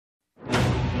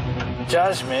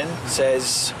Jasmine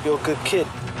says you're a good kid,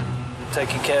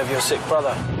 taking care of your sick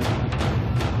brother.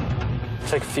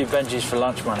 Take a few Benjis for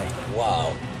lunch money.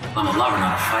 Wow. I'm a lover,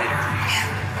 not a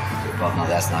fighter. Well, no,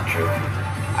 that's not true.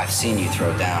 I've seen you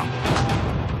throw down.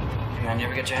 You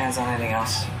ever get your hands on anything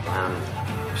else?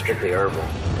 Strictly herbal.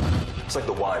 It's like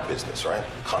the wine business, right?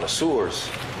 Connoisseurs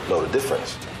know the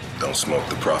difference. Don't smoke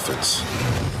the profits.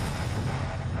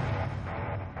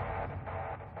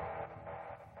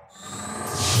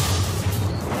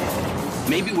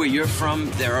 Maybe where you're from,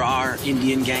 there are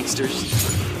Indian gangsters,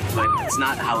 but it's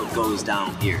not how it goes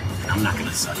down here. I'm not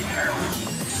gonna sell you heroin.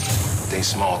 They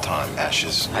small time,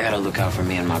 Ashes. I gotta look out for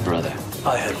me and my brother.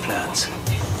 I had plans.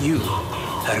 You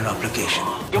had an obligation.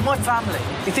 You're my family.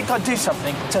 You think I'd do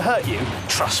something to hurt you?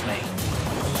 Trust me.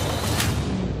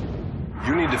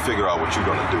 You need to figure out what you're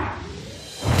gonna do.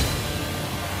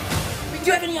 Do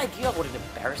you have any idea what an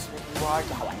embarrassment you are?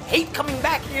 How I hate coming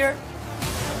back here?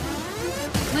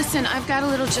 Listen, I've got a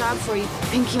little job for you.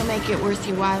 Think you'll make it worth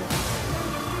your while?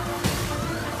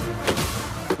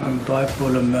 I'm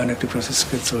bipolar, manic depressive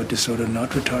schizoid disorder, not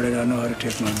retarded. I know how to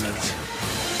take my meds.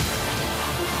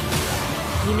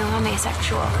 You know I'm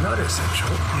asexual. I'm not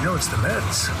asexual. You know it's the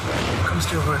meds. Come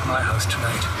stay over at my house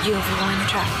tonight. You have a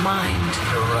one-track mind.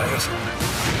 You're right.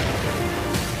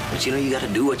 But you know, you gotta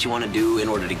do what you wanna do in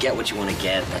order to get what you wanna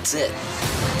get. That's it.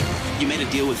 You made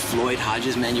a deal with Floyd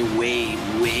Hodges, man. You're way,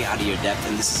 way out of your depth,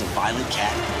 and this is a violent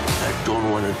cat. I don't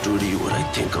want to do to you what I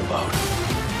think about.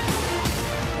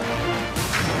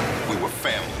 We were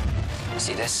family.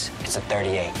 See this? It's a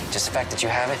 38. Just the fact that you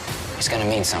have it, it's gonna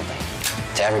mean something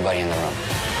to everybody in the room.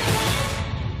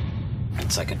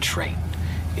 It's like a train.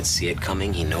 You can see it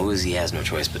coming. He knows he has no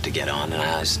choice but to get on, and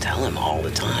I just tell him all the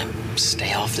time,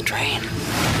 stay off the train.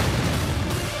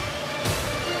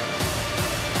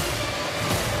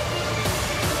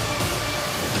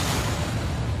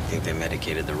 Think they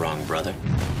medicated the wrong brother?